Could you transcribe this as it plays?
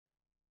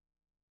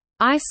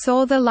"I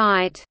Saw the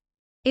Light"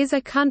 is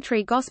a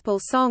country gospel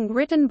song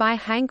written by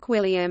Hank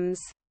Williams.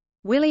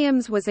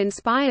 Williams was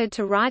inspired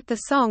to write the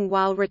song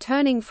while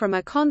returning from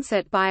a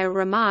concert by a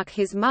remark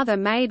his mother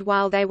made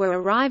while they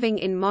were arriving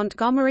in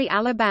Montgomery,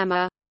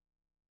 Alabama.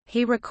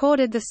 He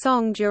recorded the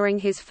song during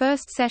his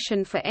first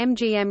session for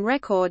MGM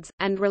Records,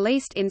 and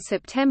released in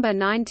September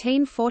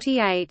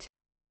 1948.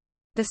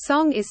 The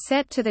song is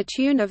set to the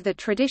tune of the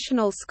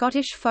traditional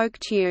Scottish folk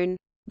tune,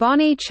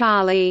 "Bonnie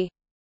Charlie",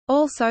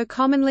 also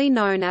commonly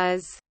known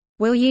as,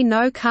 "Will Ye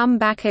No Come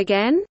Back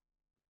Again?"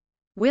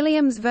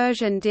 Williams'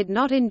 version did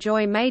not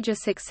enjoy major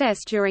success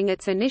during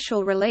its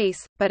initial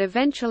release, but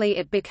eventually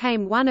it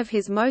became one of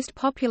his most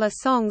popular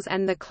songs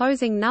and the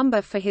closing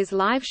number for his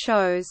live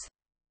shows.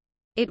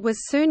 It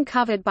was soon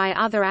covered by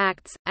other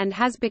acts, and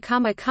has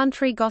become a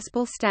country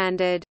gospel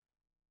standard.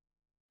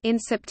 In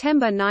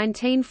September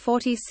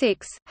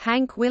 1946,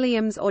 Hank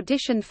Williams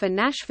auditioned for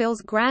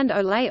Nashville's Grand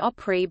Ole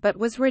Opry but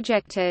was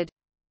rejected.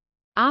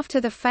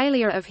 After the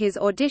failure of his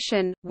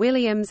audition,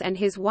 Williams and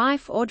his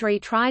wife Audrey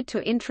tried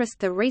to interest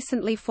the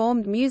recently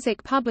formed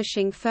music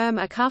publishing firm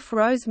Acuff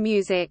Rose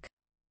Music.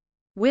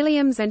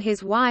 Williams and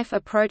his wife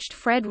approached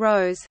Fred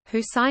Rose,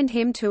 who signed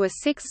him to a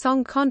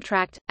 6-song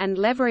contract, and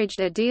leveraged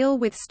a deal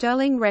with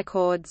Sterling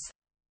Records.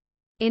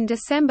 In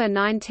December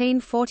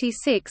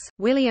 1946,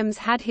 Williams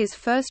had his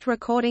first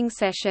recording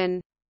session.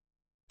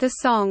 The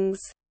songs,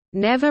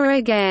 "Never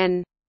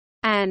Again"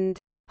 and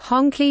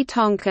 "Honky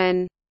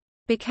Tonkin'"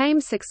 became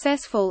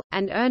successful,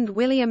 and earned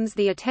Williams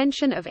the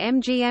attention of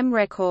MGM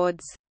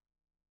Records.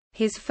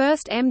 His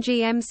first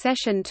MGM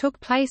session took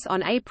place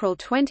on April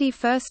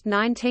 21,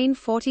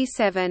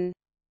 1947.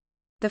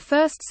 The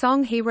first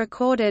song he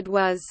recorded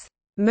was,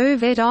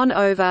 "Move It On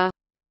Over".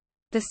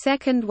 The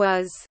second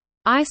was,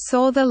 "I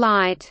Saw the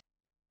Light".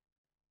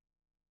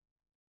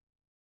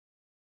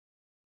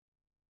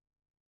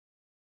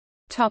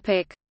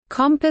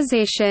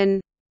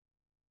 Composition.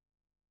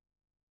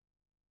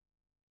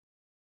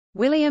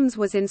 Williams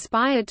was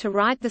inspired to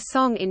write the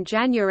song in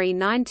January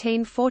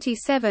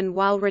 1947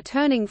 while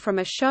returning from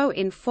a show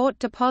in Fort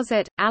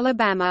Deposit,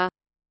 Alabama.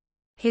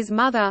 His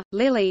mother,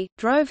 Lily,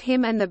 drove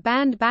him and the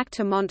band back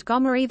to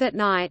Montgomery that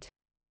night.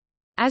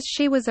 As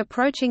she was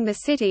approaching the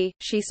city,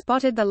 she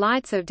spotted the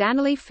lights of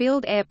Dannelly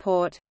Field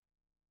Airport.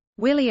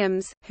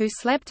 Williams, who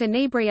slept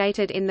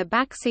inebriated in the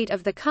back seat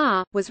of the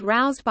car, was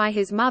roused by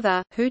his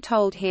mother, who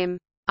told him,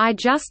 "I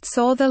just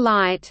saw the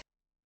light,"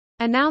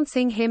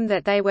 announcing him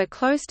that they were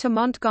close to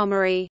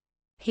Montgomery.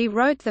 He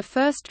wrote the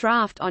first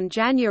draft on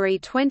January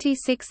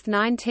 26,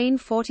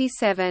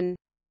 1947.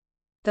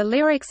 The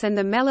lyrics and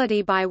the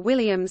melody by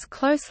Williams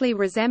closely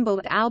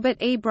resembled Albert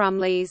E.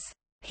 Brumley's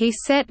 "He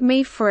Set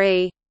Me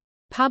Free",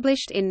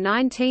 published in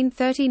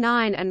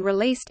 1939 and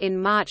released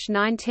in March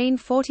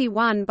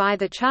 1941 by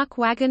the Chuck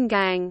Wagon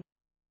Gang.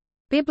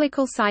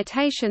 Biblical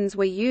citations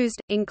were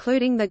used,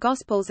 including the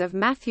Gospels of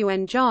Matthew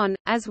and John,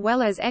 as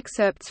well as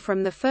excerpts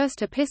from the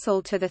First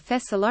Epistle to the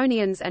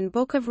Thessalonians and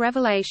Book of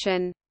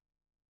Revelation.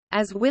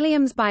 As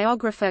Williams'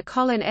 biographer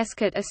Colin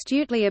Escott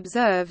astutely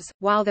observes,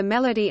 while the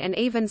melody and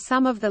even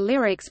some of the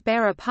lyrics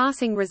bear a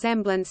passing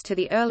resemblance to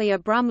the earlier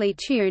Brumley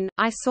tune,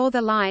 "I Saw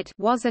the Light"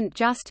 wasn't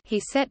just "He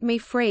Set Me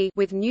Free"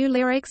 with new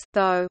lyrics,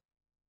 though.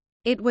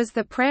 It was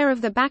the prayer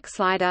of the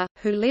backslider,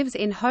 who lives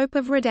in hope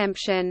of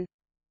redemption.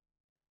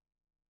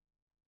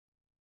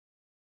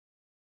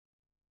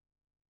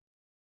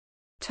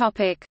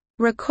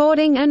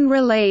 Recording and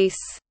release.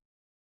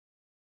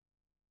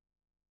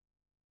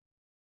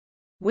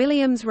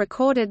 Williams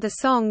recorded the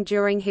song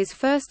during his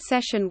first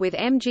session with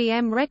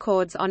MGM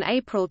Records on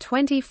April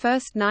 21,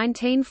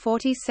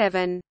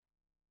 1947.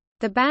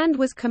 The band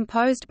was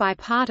composed by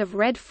part of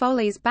Red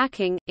Foley's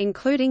backing,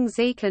 including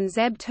Zeke and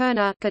Zeb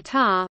Turner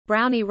guitar,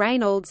 Brownie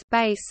Reynolds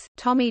bass,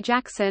 Tommy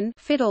Jackson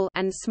fiddle,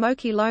 and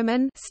Smokey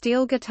Loman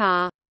steel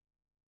guitar.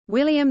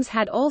 Williams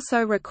had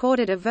also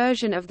recorded a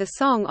version of the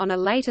song on a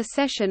later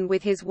session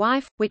with his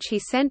wife, which he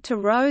sent to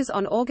Rose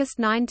on August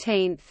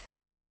 19.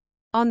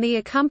 On the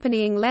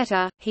accompanying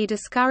letter, he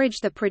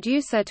discouraged the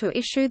producer to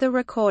issue the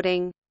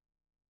recording.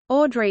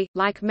 Audrey,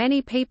 like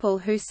many people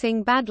who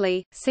sing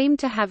badly, seemed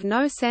to have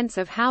no sense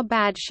of how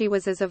bad she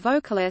was as a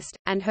vocalist,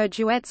 and her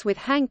duets with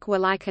Hank were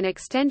like an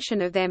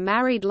extension of their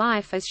married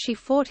life as she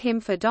fought him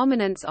for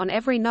dominance on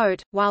every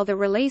note. While the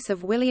release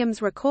of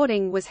Williams'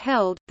 recording was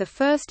held, the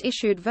first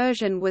issued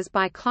version was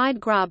by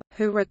Clyde Grubb,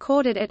 who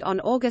recorded it on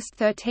August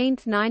 13,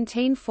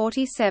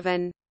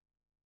 1947.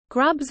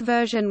 Grubb's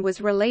version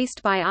was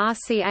released by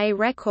RCA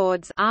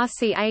Records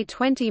RCA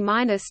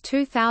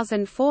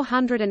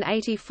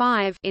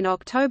 20-2485 in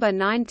October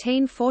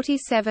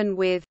 1947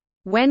 with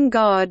 "When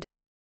God"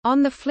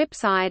 on the flip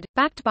side,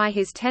 backed by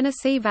his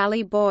Tennessee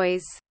Valley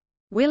Boys.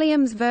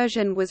 Williams'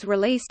 version was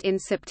released in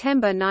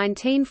September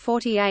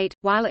 1948,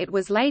 while it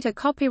was later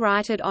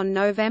copyrighted on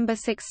November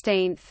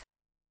 16.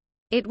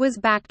 It was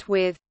backed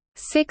with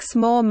 6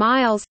 More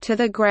Miles to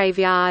the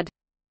Graveyard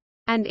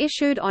and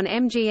issued on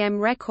MGM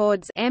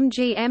Records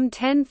MGM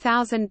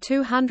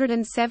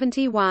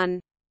 10271.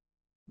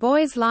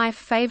 Boys Life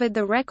favored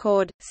the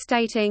record,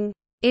 stating,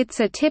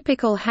 It's a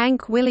typical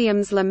Hank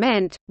Williams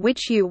lament,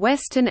 which you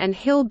Western and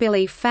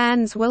hillbilly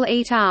fans will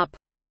eat up."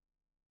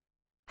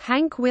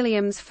 Hank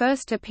Williams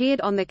first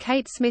appeared on the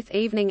Kate Smith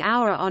Evening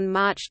Hour on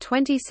March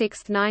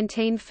 26,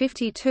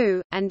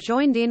 1952, and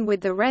joined in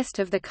with the rest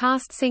of the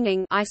cast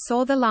singing "I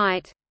Saw the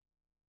Light."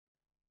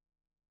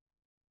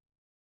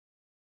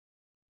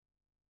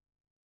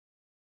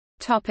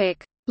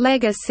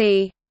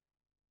 Legacy.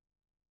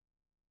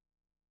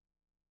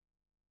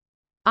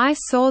 "I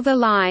Saw the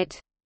Light"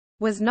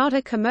 was not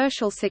a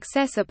commercial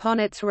success upon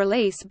its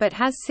release but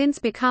has since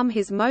become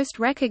his most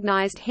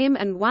recognized hymn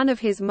and one of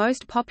his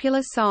most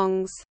popular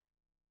songs.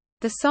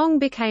 The song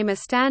became a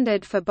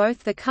standard for both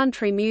the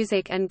country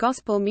music and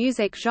gospel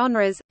music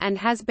genres, and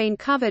has been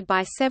covered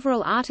by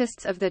several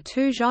artists of the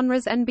two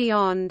genres and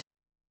beyond.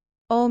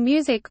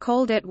 AllMusic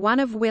called it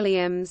one of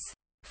Williams'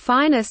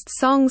 finest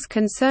songs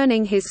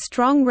concerning his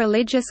strong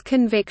religious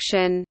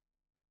conviction.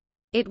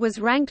 It was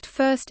ranked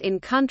first in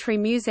Country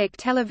Music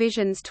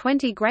Television's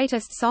 20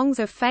 Greatest Songs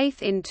of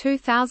Faith in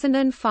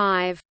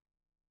 2005.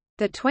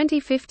 The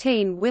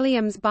 2015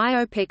 Williams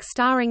biopic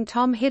starring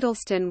Tom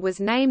Hiddleston was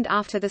named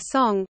after the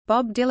song.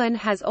 Bob Dylan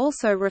has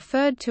also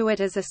referred to it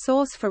as a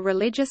source for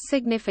religious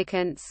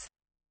significance.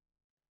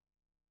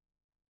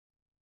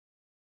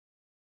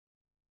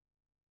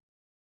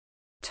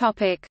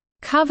 Topic: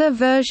 Cover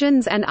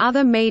versions and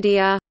other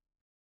media.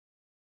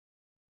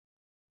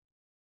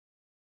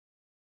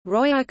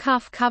 Roy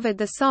Acuff covered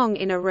the song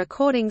in a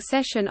recording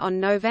session on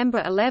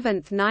November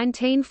 11,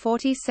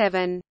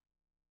 1947.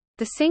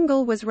 The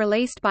single was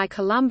released by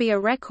Columbia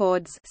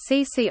Records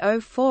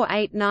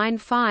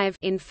CC04895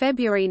 in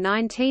February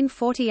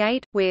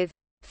 1948, with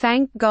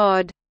 "Thank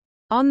God"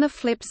 on the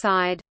flip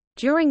side.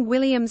 During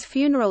Williams'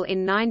 funeral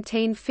in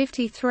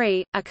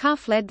 1953,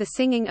 Acuff led the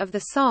singing of the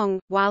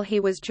song, while he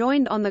was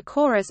joined on the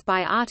chorus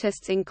by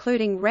artists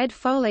including Red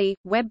Foley,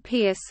 Webb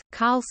Pierce,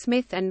 Carl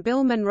Smith and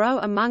Bill Monroe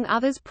among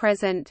others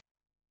present.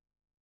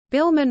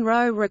 Bill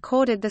Monroe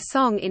recorded the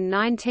song in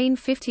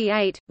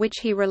 1958, which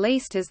he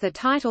released as the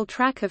title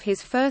track of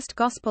his first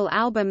gospel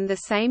album the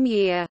same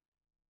year.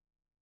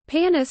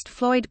 Pianist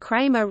Floyd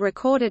Kramer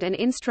recorded an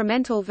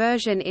instrumental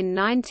version in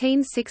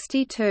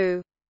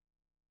 1962.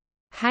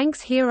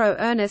 Hank's hero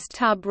Ernest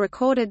Tubb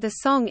recorded the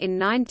song in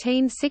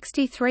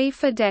 1963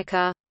 for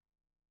Decca.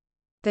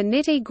 The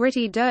Nitty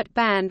Gritty Dirt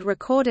Band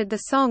recorded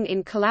the song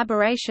in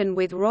collaboration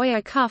with Roy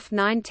Acuff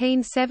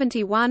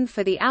 1971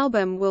 for the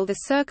album Will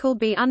the Circle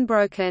Be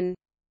Unbroken?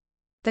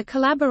 The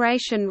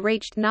collaboration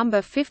reached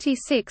number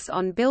 56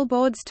 on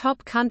Billboard's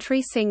Top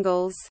Country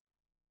Singles.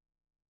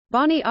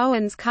 Bonnie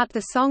Owens cut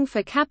the song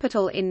for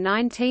Capitol in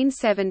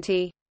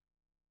 1970.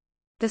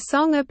 The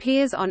song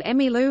appears on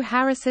Emmylou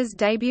Harris's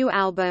debut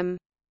album.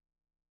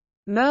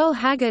 Merle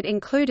Haggard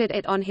included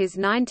it on his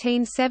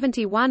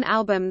 1971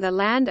 album The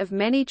Land of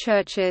Many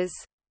Churches.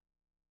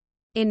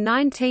 In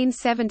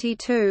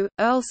 1972,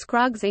 Earl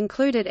Scruggs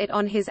included it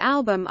on his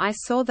album I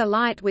Saw the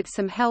Light with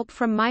some help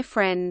from my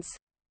friends.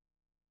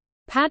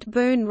 Pat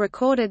Boone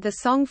recorded the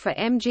song for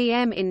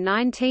MGM in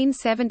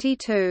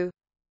 1972.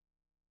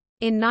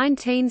 In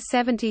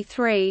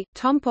 1973,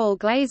 Tom Paul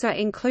Glaser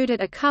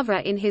included a cover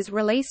in his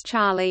release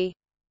Charlie.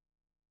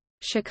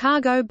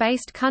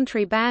 Chicago-based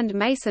country band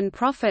Mason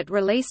Prophet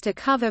released a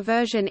cover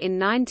version in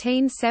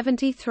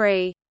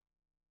 1973.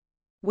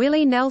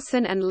 Willie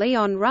Nelson and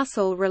Leon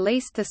Russell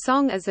released the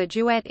song as a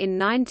duet in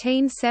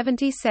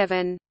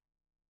 1977.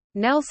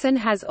 Nelson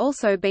has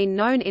also been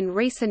known in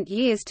recent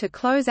years to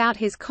close out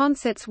his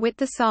concerts with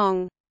the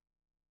song.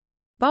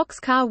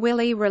 Boxcar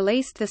Willie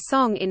released the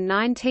song in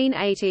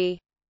 1980.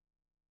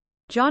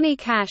 Johnny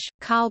Cash,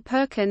 Carl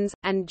Perkins,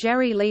 and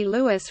Jerry Lee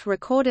Lewis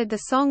recorded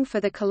the song for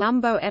the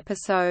Columbo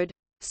episode,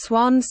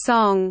 Swan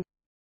Song,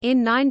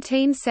 in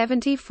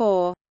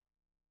 1974.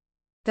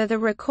 The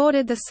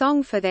recorded the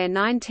song for their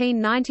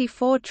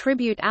 1994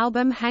 tribute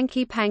album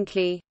Hanky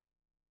Panky.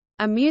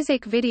 A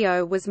music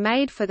video was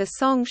made for the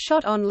song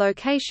shot on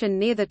location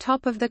near the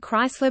top of the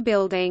Chrysler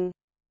Building.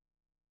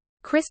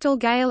 Crystal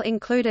Gayle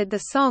included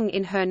the song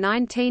in her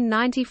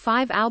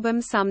 1995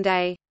 album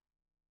Someday.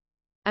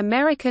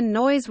 American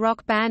noise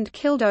rock band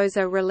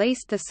Killdozer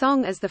released the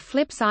song as the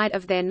flip side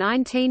of their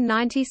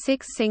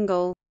 1996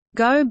 single,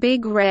 Go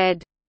Big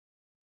Red.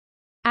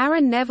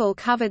 Aaron Neville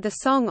covered the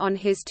song on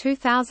his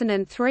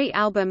 2003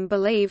 album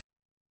Believe.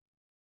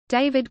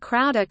 David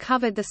Crowder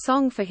covered the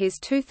song for his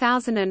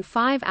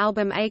 2005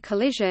 album A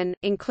Collision,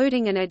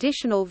 including an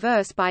additional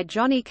verse by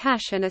Johnny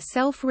Cash and a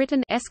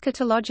self-written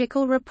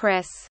eschatological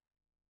repress.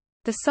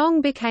 The song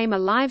became a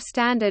live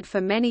standard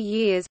for many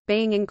years,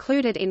 being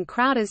included in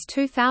Crowder's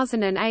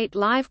 2008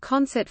 live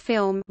concert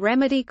film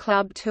Remedy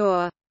Club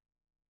Tour.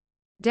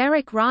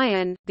 Derek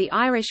Ryan, the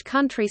Irish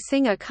country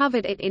singer,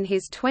 covered it in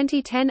his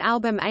 2010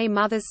 album A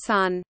Mother's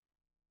Son.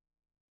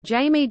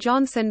 Jamie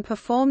Johnson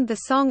performed the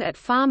song at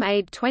Farm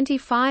Aid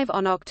 25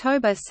 on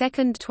October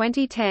 2,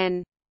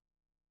 2010.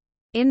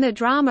 In the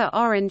drama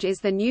Orange is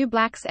the New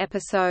Black's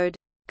episode,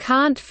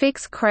 Can't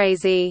Fix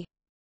Crazy,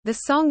 the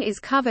song is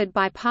covered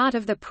by part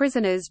of the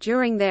prisoners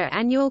during their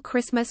annual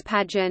Christmas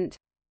pageant.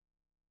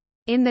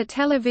 In the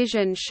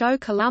television show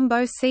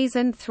Columbo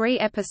Season 3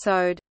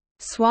 episode,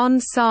 "Swan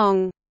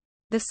Song",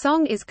 the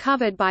song is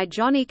covered by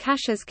Johnny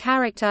Cash's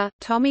character,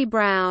 Tommy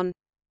Brown.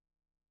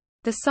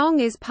 The song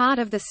is part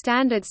of the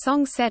standard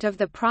song set of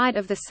the Pride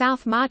of the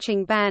South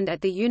marching band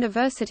at the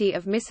University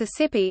of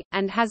Mississippi,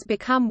 and has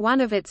become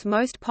one of its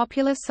most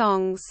popular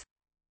songs.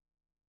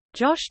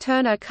 Josh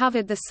Turner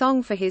covered the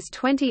song for his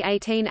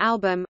 2018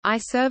 album, I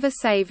Serve a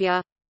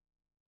Savior.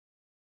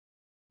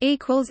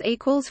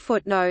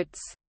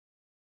 Footnotes